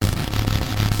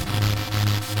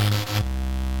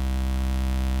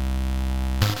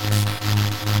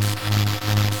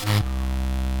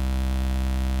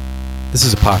This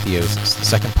is Apotheosis, the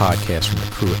second podcast from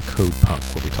the crew at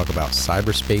CodePunk, where we talk about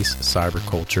cyberspace,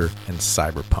 cyberculture, and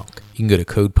cyberpunk. You can go to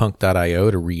codepunk.io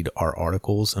to read our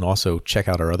articles and also check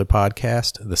out our other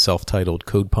podcast, the self-titled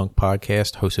CodePunk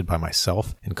podcast, hosted by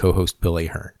myself and co-host Bill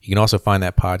Ahern. You can also find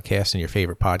that podcast in your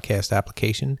favorite podcast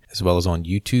application, as well as on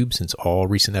YouTube, since all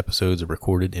recent episodes are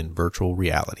recorded in virtual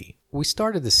reality. We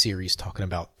started the series talking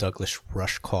about Douglas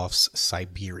Rushkoff's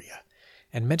Siberia,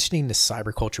 and mentioning the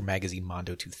cyberculture magazine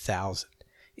Mondo 2000.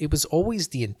 It was always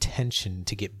the intention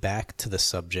to get back to the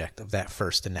subject of that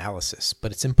first analysis,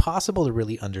 but it's impossible to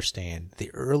really understand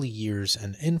the early years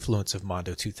and influence of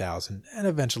Mondo 2000 and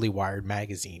eventually Wired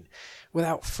magazine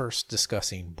without first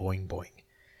discussing Boing Boing.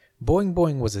 Boing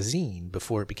Boing was a zine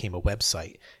before it became a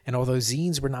website, and although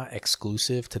zines were not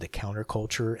exclusive to the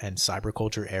counterculture and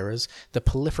cyberculture eras, the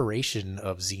proliferation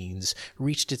of zines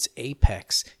reached its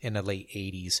apex in the late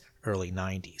 80s, early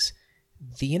 90s.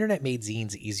 The internet made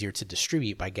zines easier to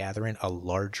distribute by gathering a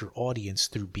larger audience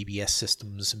through BBS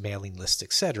systems, mailing lists,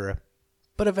 etc.,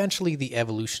 but eventually the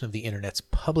evolution of the internet's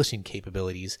publishing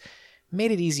capabilities made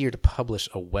it easier to publish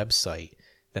a website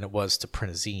than it was to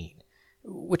print a zine,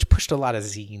 which pushed a lot of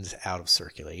zines out of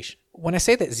circulation. When I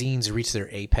say that zines reached their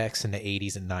apex in the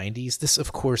 80s and 90s, this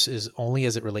of course is only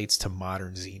as it relates to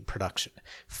modern zine production,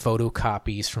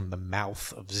 photocopies from the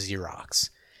mouth of Xerox.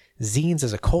 Zines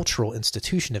as a cultural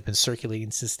institution have been circulating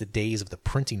since the days of the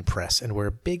printing press and were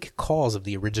a big cause of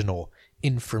the original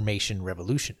information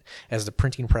revolution, as the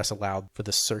printing press allowed for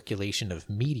the circulation of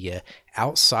media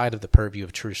outside of the purview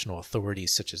of traditional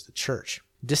authorities such as the church.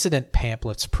 Dissident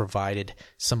pamphlets provided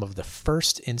some of the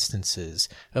first instances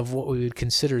of what we would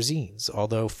consider zines,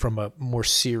 although from a more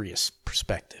serious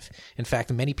perspective. In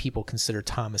fact, many people consider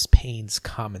Thomas Paine's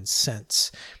Common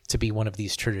Sense to be one of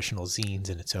these traditional zines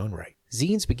in its own right.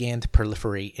 Zines began to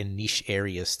proliferate in niche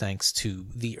areas thanks to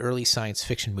the early science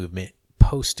fiction movement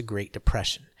post-Great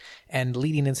Depression and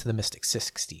leading into the Mystic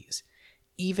 60s.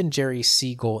 Even Jerry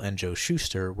Siegel and Joe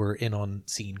Shuster were in on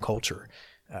zine culture,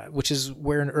 which is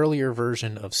where an earlier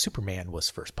version of Superman was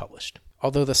first published.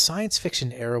 Although the science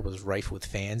fiction era was rife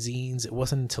with fanzines, it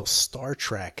wasn't until Star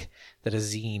Trek that a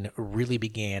zine really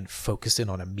began focusing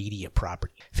on a media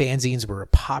property. Fanzines were a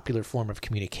popular form of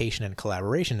communication and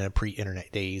collaboration in the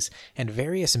pre-internet days, and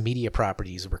various media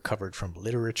properties were covered from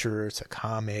literature to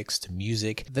comics to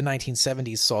music. The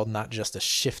 1970s saw not just a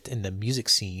shift in the music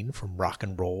scene from rock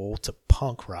and roll to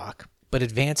punk rock, but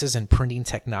advances in printing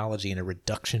technology and a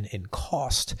reduction in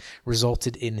cost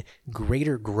resulted in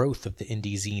greater growth of the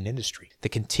indie zine industry. The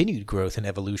continued growth and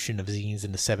evolution of zines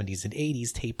in the 70s and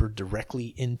 80s tapered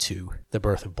directly into the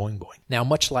birth of Boing Boing. Now,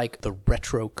 much like the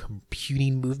retro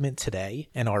computing movement today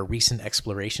and our recent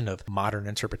exploration of modern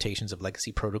interpretations of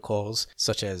legacy protocols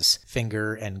such as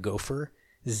Finger and Gopher,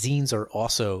 zines are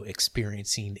also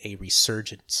experiencing a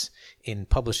resurgence in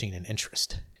publishing and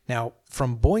interest. Now,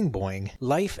 from Boing Boing,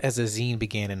 life as a zine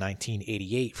began in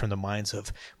 1988 from the minds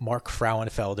of Mark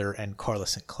Frauenfelder and Carla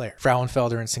Sinclair.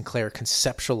 Frauenfelder and Sinclair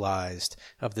conceptualized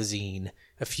of the zine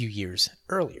a few years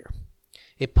earlier.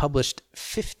 It published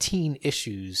 15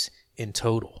 issues in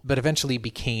total, but eventually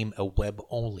became a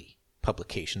web-only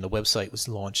publication. The website was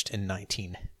launched in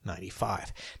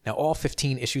 1995. Now, all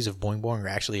 15 issues of Boing Boing are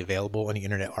actually available on the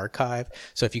Internet Archive,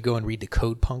 so if you go and read the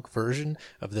CodePunk version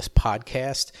of this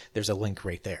podcast, there's a link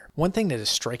right there. One thing that is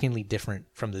strikingly different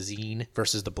from the zine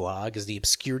versus the blog is the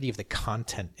obscurity of the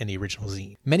content in the original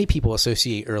zine. Many people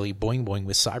associate early Boing Boing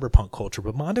with cyberpunk culture,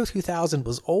 but Mondo 2000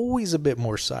 was always a bit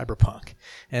more cyberpunk,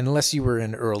 unless you were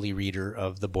an early reader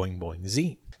of the Boing Boing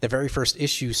zine. The very first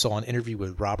issue saw an interview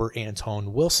with Robert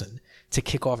Anton Wilson to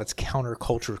kick off its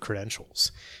counterculture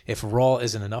credentials. If Raw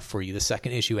isn't enough for you, the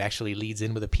second issue actually leads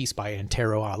in with a piece by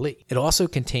Antero Ali. It also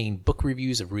contained book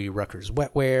reviews of Rita Rucker's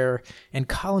Wetware and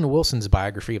Colin Wilson's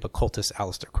biography of occultist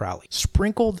Aleister Crowley.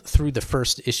 Sprinkled through the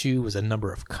first issue was a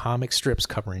number of comic strips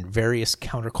covering various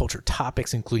counterculture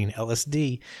topics, including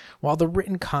LSD, while the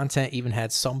written content even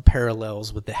had some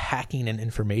parallels with the hacking and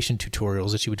information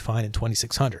tutorials that you would find in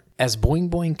 2600. As Boing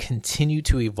Boing continued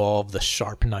to evolve the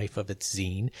sharp knife of its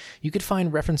zine, you could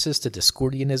find references to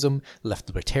Discordianism,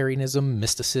 left libertarianism,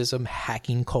 mysticism,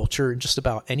 hacking culture, and just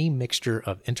about any mixture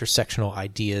of intersectional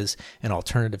ideas and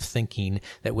alternative thinking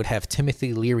that would have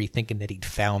Timothy Leary thinking that he'd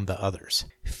found the others.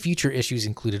 Future issues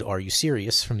included Are You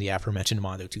Serious? From the aforementioned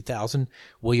Mondo 2000,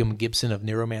 William Gibson of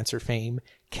Neuromancer fame,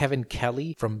 Kevin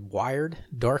Kelly from Wired,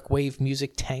 Darkwave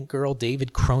Music, Tank Girl,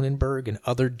 David Cronenberg, and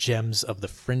other gems of the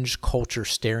fringe culture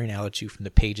staring out at you from the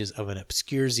pages of an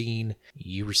obscure zine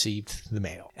you received in the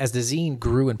mail. As the zine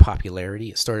grew in popularity,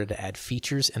 it started to add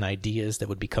features and ideas that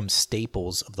would become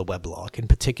staples of the weblog, in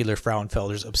particular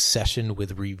Frauenfelder's obsession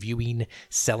with reviewing,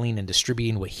 selling, and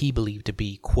distributing what he believed to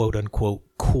be quote-unquote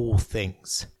cool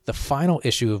things. The final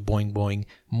issue of Boing Boing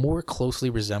more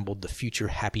closely resembled the future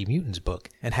Happy Mutants book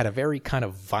and had a very kind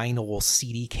of vinyl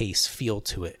CD case feel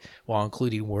to it, while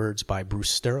including words by Bruce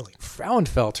Sterling.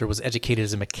 Frauenfelder was educated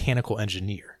as a mechanical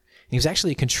engineer. He was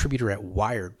actually a contributor at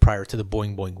Wired prior to the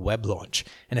Boing Boing web launch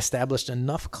and established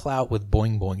enough clout with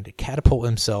Boing Boing to catapult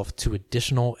himself to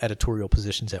additional editorial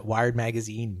positions at Wired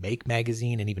Magazine, Make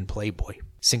Magazine, and even Playboy.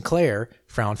 Sinclair,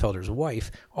 Frauenfelder's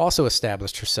wife, also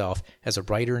established herself as a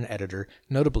writer and editor,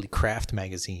 notably Craft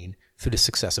Magazine, through the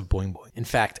success of Boing Boing. In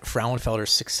fact,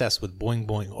 Frauenfelder's success with Boing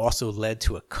Boing also led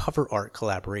to a cover art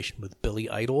collaboration with Billy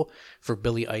Idol for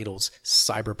Billy Idol's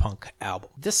Cyberpunk album.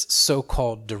 This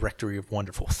so-called Directory of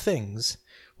Wonderful Things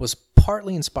was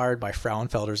partly inspired by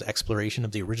Frauenfelder's exploration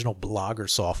of the original Blogger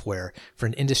software for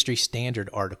an industry standard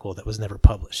article that was never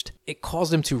published. It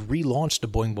caused him to relaunch the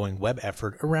Boing Boing web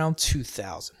effort around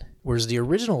 2000, whereas the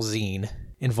original zine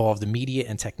involved the media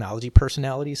and technology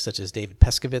personalities such as David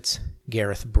Peskovitz,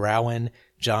 Gareth Browen,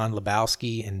 John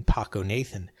Lebowski, and Paco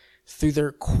Nathan. Through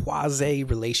their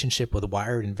quasi-relationship with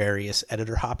Wired and various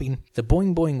editor hopping, the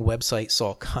Boing Boing website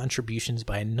saw contributions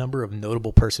by a number of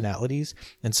notable personalities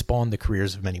and spawned the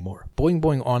careers of many more. Boing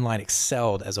Boing Online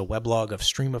excelled as a weblog of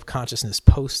stream-of-consciousness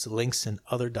posts, links, and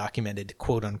other documented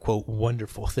quote-unquote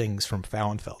wonderful things from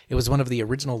Frauenfeld. It was one of the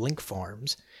original link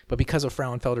farms, but because of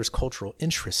Frauenfelder's cultural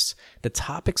interests, the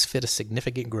topics fit a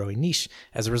significant growing niche.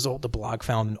 As a result, the blog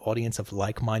found an audience of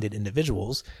like-minded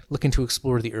individuals looking to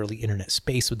explore the early internet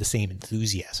space with the same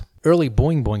enthusiasm. Early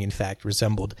Boing Boing, in fact,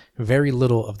 resembled very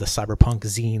little of the cyberpunk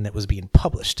zine that was being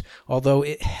published, although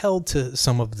it held to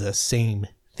some of the same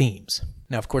themes.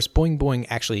 Now, of course, Boing Boing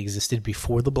actually existed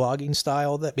before the blogging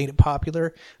style that made it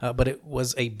popular, but it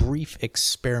was a brief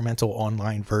experimental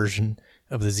online version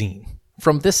of the zine.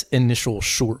 From this initial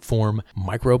short-form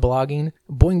microblogging,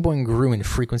 Boing Boing grew in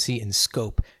frequency and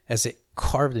scope as it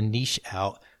carved a niche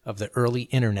out of the early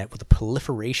internet with the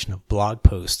proliferation of blog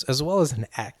posts, as well as an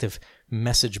active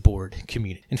message board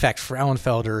community. In fact,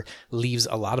 Frauenfelder leaves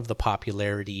a lot of the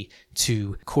popularity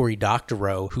to Cory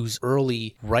Doctorow, whose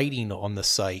early writing on the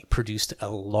site produced a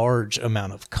large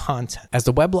amount of content. As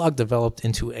the weblog developed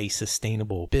into a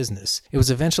sustainable business, it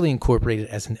was eventually incorporated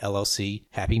as an LLC,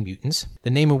 Happy Mutants, the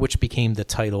name of which became the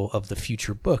title of the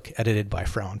future book edited by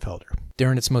Frauenfelder.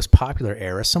 During its most popular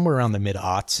era, somewhere around the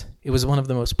mid-aughts, it was one of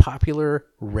the most popular,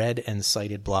 read, and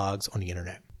cited blogs on the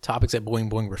internet. Topics at Boing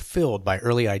Boing were filled by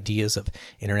early ideas of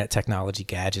internet technology,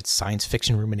 gadgets, science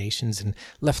fiction ruminations, and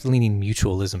left-leaning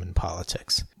mutualism in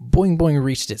politics. Boing Boing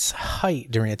reached its height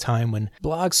during a time when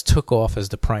blogs took off as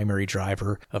the primary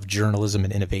driver of journalism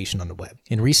and innovation on the web.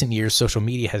 In recent years, social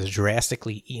media has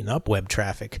drastically eaten up web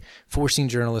traffic, forcing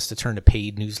journalists to turn to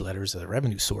paid newsletters as a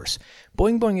revenue source.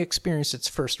 Boing Boing experienced its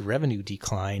first revenue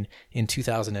decline in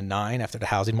 2009 after the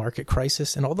housing market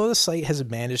crisis, and although the site has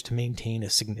managed to maintain a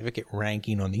significant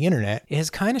ranking on the internet, it has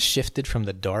kind of shifted from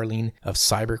the darling of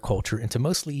cyberculture into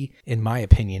mostly, in my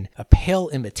opinion, a pale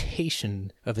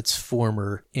imitation of its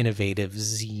former innovative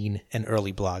zine and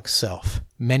early blog self.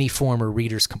 Many former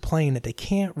readers complain that they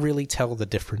can't really tell the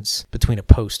difference between a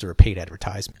post or a paid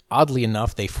advertisement. Oddly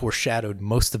enough, they foreshadowed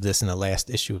most of this in the last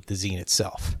issue of the zine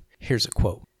itself. Here's a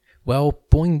quote. "Well,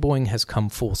 Boing Boing has come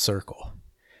full circle.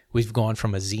 We've gone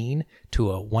from a zine to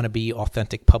a wannabe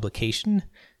authentic publication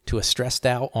to a stressed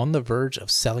out, on the verge of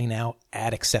selling out,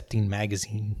 ad-accepting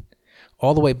magazine,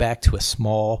 all the way back to a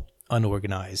small,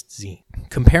 unorganized zine."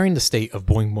 Comparing the state of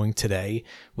Boing Boing today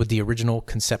with the original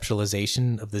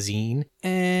conceptualization of the zine,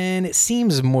 and it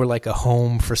seems more like a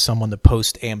home for someone to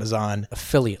post Amazon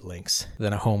affiliate links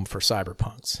than a home for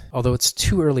cyberpunks. Although it's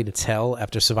too early to tell,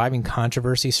 after surviving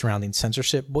controversy surrounding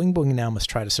censorship, Boing Boing now must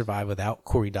try to survive without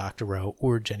Cory Doctorow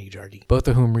or Jenny Jardine, both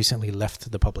of whom recently left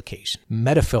the publication.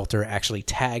 Metafilter actually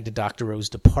tagged Doctorow's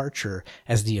departure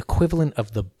as the equivalent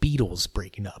of the Beatles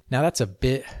breaking up. Now that's a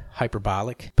bit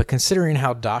hyperbolic, but considering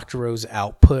how Doctorow's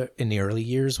output in the early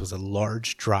years was a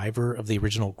large driver of the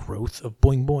original growth of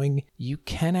Boing Boing, you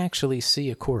can actually see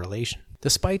a correlation.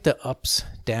 Despite the ups,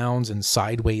 downs, and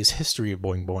sideways history of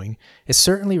Boing Boing, it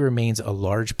certainly remains a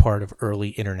large part of early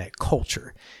internet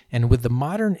culture. And with the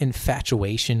modern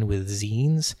infatuation with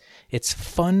zines, it's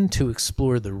fun to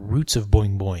explore the roots of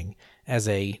Boing Boing as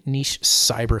a niche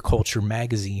cyberculture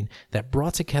magazine that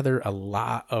brought together a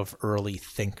lot of early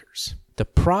thinkers. The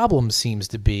problem seems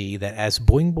to be that as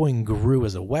Boing Boing grew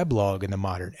as a weblog in the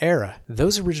modern era,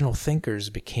 those original thinkers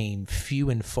became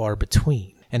few and far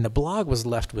between, and the blog was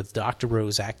left with Dr.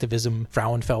 Rose activism,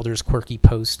 Frauenfelder's quirky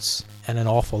posts, and an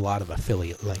awful lot of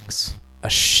affiliate links. A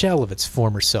shell of its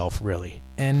former self, really,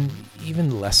 and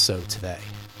even less so today.